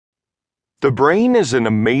The brain is an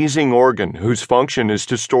amazing organ whose function is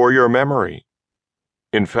to store your memory.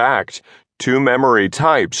 In fact, two memory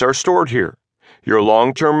types are stored here: your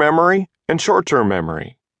long-term memory and short-term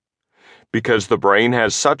memory. Because the brain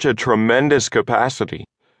has such a tremendous capacity,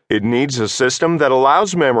 it needs a system that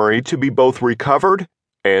allows memory to be both recovered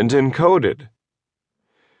and encoded.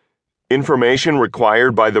 Information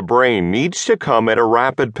required by the brain needs to come at a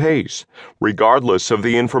rapid pace, regardless of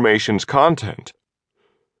the information's content.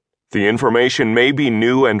 The information may be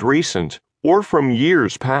new and recent, or from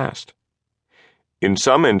years past. In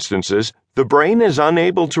some instances, the brain is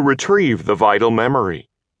unable to retrieve the vital memory.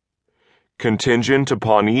 Contingent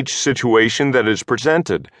upon each situation that is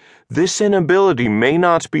presented, this inability may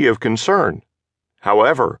not be of concern.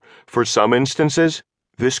 However, for some instances,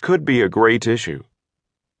 this could be a great issue.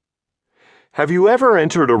 Have you ever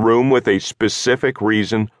entered a room with a specific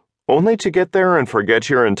reason, only to get there and forget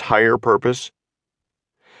your entire purpose?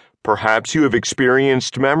 Perhaps you have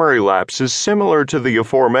experienced memory lapses similar to the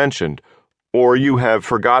aforementioned, or you have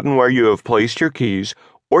forgotten where you have placed your keys,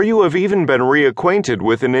 or you have even been reacquainted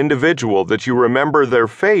with an individual that you remember their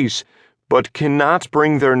face but cannot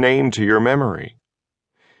bring their name to your memory.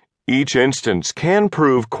 Each instance can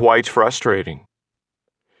prove quite frustrating.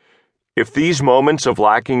 If these moments of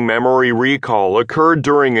lacking memory recall occurred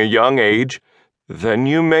during a young age, then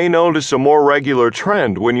you may notice a more regular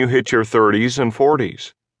trend when you hit your 30s and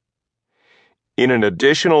 40s. In an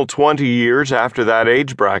additional 20 years after that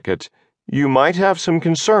age bracket, you might have some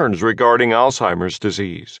concerns regarding Alzheimer's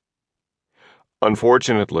disease.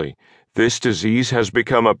 Unfortunately, this disease has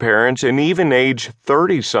become apparent in even age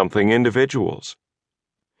 30-something individuals.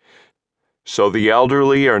 So the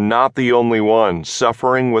elderly are not the only ones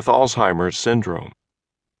suffering with Alzheimer's syndrome.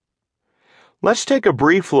 Let's take a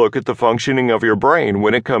brief look at the functioning of your brain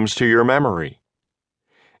when it comes to your memory.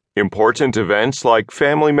 Important events like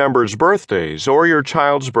family members' birthdays or your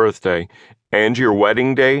child's birthday and your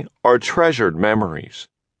wedding day are treasured memories.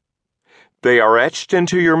 They are etched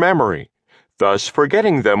into your memory, thus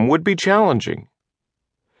forgetting them would be challenging.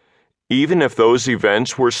 Even if those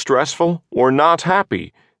events were stressful or not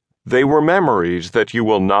happy, they were memories that you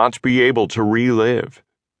will not be able to relive.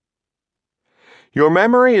 Your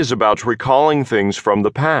memory is about recalling things from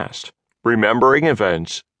the past, remembering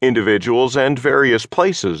events, individuals, and various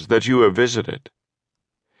places that you have visited.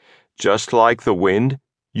 Just like the wind,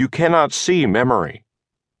 you cannot see memory.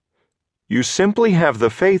 You simply have the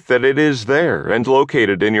faith that it is there and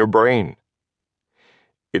located in your brain.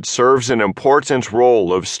 It serves an important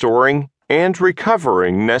role of storing and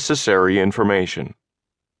recovering necessary information.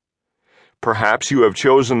 Perhaps you have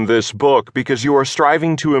chosen this book because you are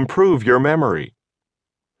striving to improve your memory.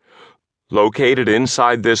 Located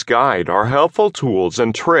inside this guide are helpful tools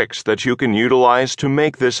and tricks that you can utilize to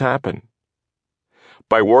make this happen.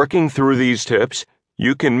 By working through these tips,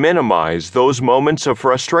 you can minimize those moments of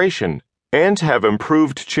frustration and have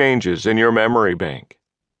improved changes in your memory bank.